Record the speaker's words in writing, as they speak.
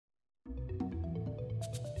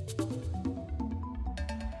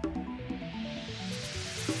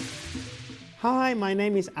Hi, my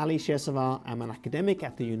name is Ali Shesavar. I'm an academic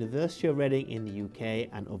at the University of Reading in the UK,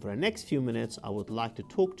 and over the next few minutes I would like to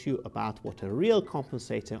talk to you about what a real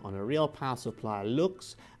compensator on a real power supply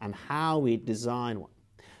looks and how we design one.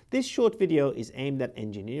 This short video is aimed at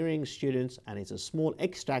engineering students and is a small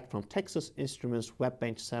extract from Texas Instruments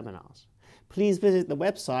WEBENCH seminars. Please visit the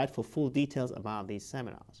website for full details about these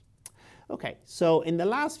seminars. Okay, so in the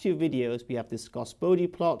last few videos we have discussed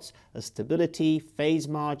Bode plots, stability, phase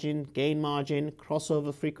margin, gain margin,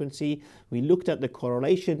 crossover frequency. We looked at the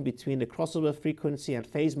correlation between the crossover frequency and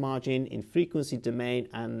phase margin in frequency domain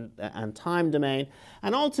and time domain,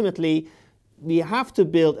 and ultimately we have to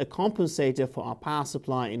build a compensator for our power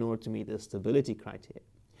supply in order to meet the stability criteria.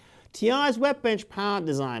 TI's WEBENCH Power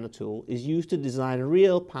Designer tool is used to design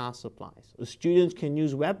real power supplies. The students can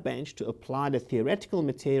use WEBENCH to apply the theoretical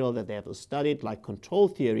material that they have studied, like control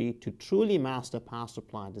theory, to truly master power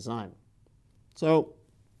supply design. So,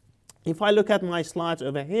 if I look at my slides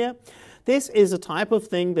over here, this is a type of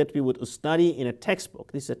thing that we would study in a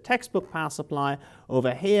textbook. This is a textbook power supply.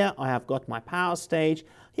 Over here I have got my power stage.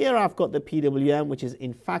 Here I've got the PWM, which is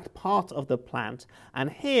in fact part of the plant. And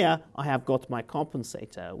here I have got my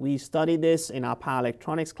compensator. We study this in our power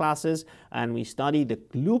electronics classes, and we study the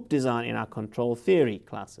loop design in our control theory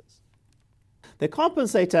classes. The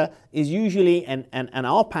compensator is usually an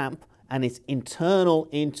op-amp, and it's internal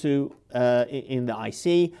into in the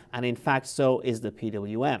IC, and in fact so is the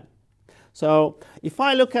PWM. So if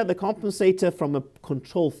I look at the compensator from a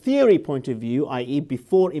control theory point of view, i.e.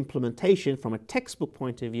 before implementation from a textbook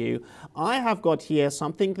point of view, I have got here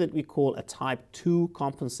something that we call a type 2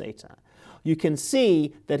 compensator. You can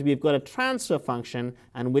see that we've got a transfer function,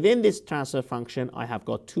 and within this transfer function I have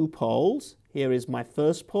got two poles. Here is my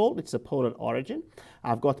first pole, it's a pole at origin.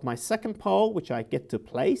 I've got my second pole, which I get to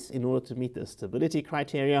place in order to meet the stability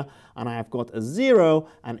criteria, and I have got a 0,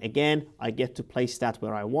 and again I get to place that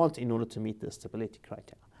where I want in order to meet the stability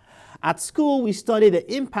criteria. At school we study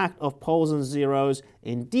the impact of poles and zeros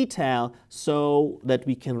in detail so that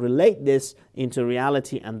we can relate this into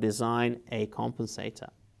reality and design a compensator.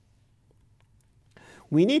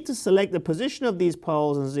 We need to select the position of these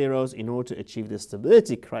poles and zeros in order to achieve the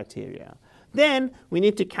stability criteria. Then we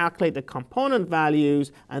need to calculate the component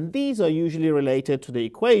values, and these are usually related to the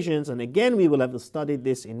equations, and again we will have studied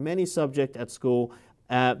this in many subjects at school.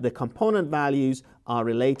 The component values are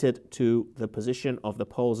related to the position of the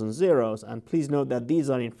poles and zeros, and please note that these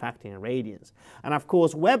are in fact in radians. And of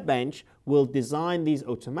course WEBENCH will design these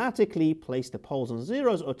automatically, place the poles and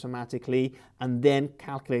zeros automatically, and then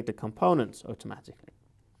calculate the components automatically.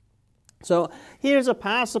 So here's a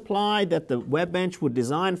power supply that the WEBENCH would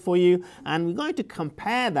design for you, and we're going to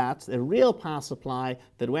compare that, the real power supply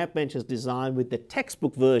that WEBENCH has designed, with the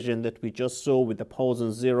textbook version that we just saw with the poles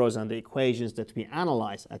and zeros and the equations that we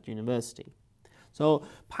analyzed at university. So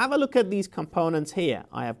have a look at these components here.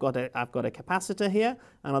 I've got a capacitor here,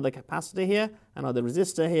 another capacitor here, another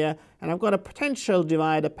resistor here, and I've got a potential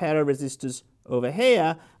divider pair of resistors over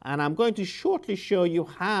here, and I'm going to shortly show you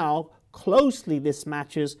how closely this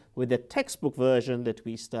matches with the textbook version that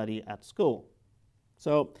we study at school.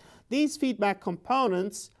 So these feedback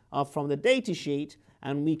components are from the data sheet,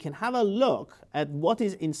 and we can have a look at what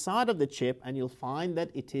is inside of the chip, and you'll find that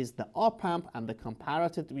it is the op-amp and the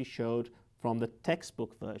comparator that we showed from the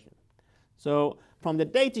textbook version. So from the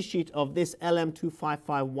data sheet of this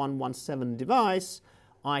LM255117 device,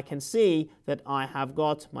 I can see that I have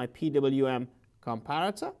got my PWM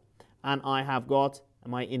comparator, and I have got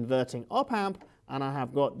my inverting op-amp, and I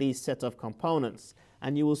have got these set of components.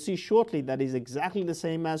 And you will see shortly that is exactly the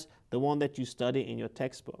same as the one that you study in your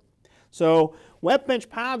textbook. So WEBENCH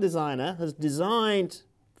Power Designer has designed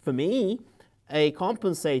for me a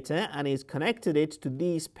compensator and is connected it to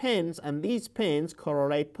these pins, and these pins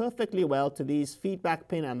correlate perfectly well to these feedback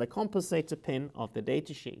pin and the compensator pin of the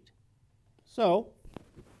datasheet. So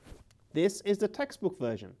this is the textbook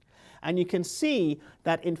version. And you can see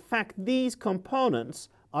that in fact these components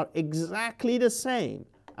are exactly the same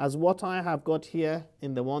as what I have got here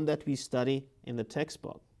in the one that we study in the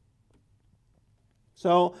textbook.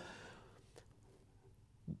 So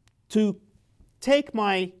to take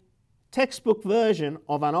my textbook version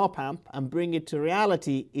of an op-amp and bring it to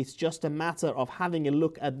reality, it's just a matter of having a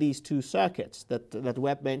look at these two circuits that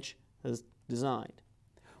WEBENCH has designed.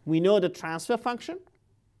 We know the transfer function.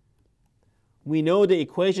 We know the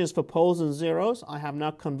equations for poles and zeros. I have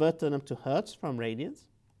now converted them to hertz from radians.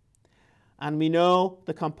 And we know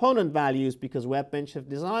the component values because WEBENCH have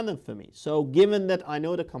designed them for me. So given that I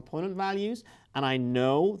know the component values and I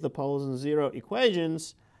know the poles and zero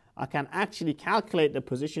equations, I can actually calculate the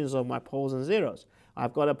positions of my poles and zeros.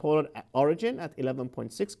 I've got a pole at origin at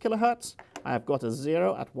 11.6 kilohertz, I have got a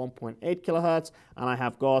 0 at 1.8 kilohertz, and I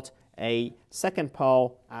have got a second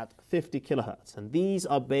pole at 50 kilohertz. And these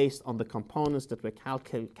are based on the components that were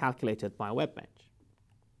calculated by WEBENCH.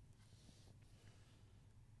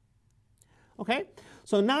 Okay,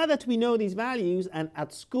 so now that we know these values, and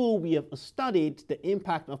at school we have studied the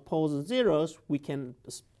impact of poles and zeros, we can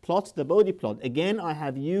plot the Bode plot. Again, I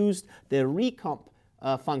have used the recomp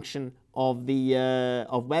function of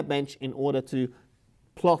WEBENCH in order to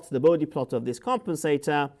plot the Bode plot of this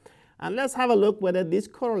compensator. And let's have a look whether this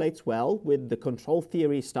correlates well with the control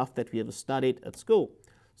theory stuff that we have studied at school.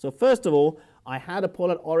 So first of all, I had a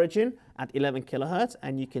pole at origin at 11 kilohertz,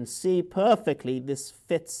 and you can see perfectly this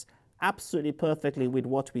fits absolutely perfectly with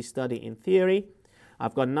what we study in theory.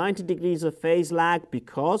 I've got 90 degrees of phase lag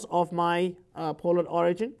because of my pole at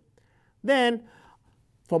origin. Then,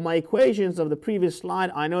 from my equations of the previous slide,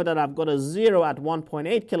 I know that I've got a 0 at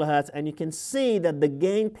 1.8 kilohertz, and you can see that the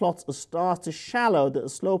gain plot starts to shallow. The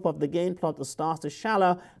slope of the gain plot starts to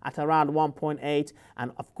shallow at around 1.8,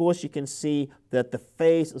 and of course you can see that the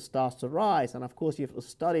phase starts to rise. And of course you've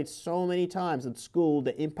studied so many times at school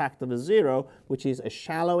the impact of a 0, which is a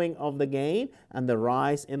shallowing of the gain and the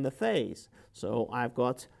rise in the phase. So I've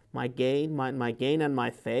got my gain, my gain and my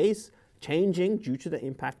phase changing due to the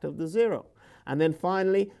impact of the 0. And then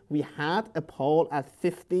finally, we had a pole at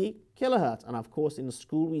 50 kilohertz. And of course, in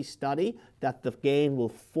school, we study that the gain will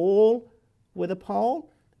fall with a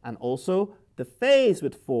pole, and also the phase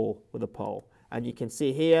would fall with a pole. And you can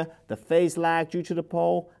see here the phase lag due to the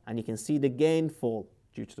pole, and you can see the gain fall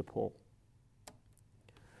due to the pole.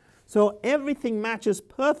 So everything matches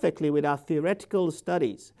perfectly with our theoretical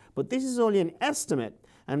studies. But this is only an estimate,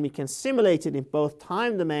 and we can simulate it in both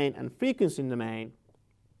time domain and frequency domain.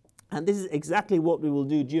 And this is exactly what we will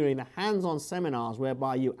do during the hands-on seminars,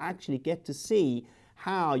 whereby you actually get to see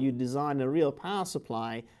how you design a real power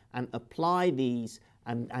supply and apply these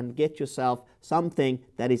and get yourself something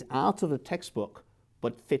that is out of the textbook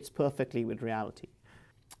but fits perfectly with reality.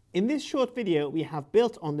 In this short video, we have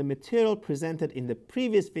built on the material presented in the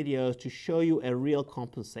previous videos to show you a real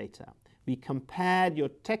compensator. We compared your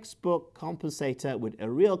textbook compensator with a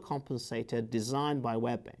real compensator designed by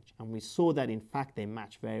WEBENCH, and we saw that in fact they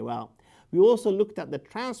match very well. We also looked at the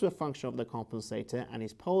transfer function of the compensator and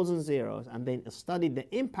its poles and zeros, and then studied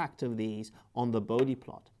the impact of these on the Bode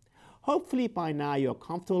plot. Hopefully by now you're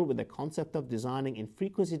comfortable with the concept of designing in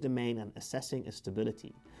frequency domain and assessing its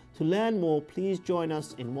stability. To learn more, please join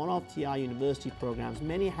us in one of TI University program's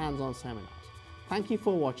many hands-on seminars. Thank you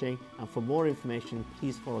for watching, and for more information,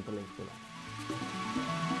 please follow the link below.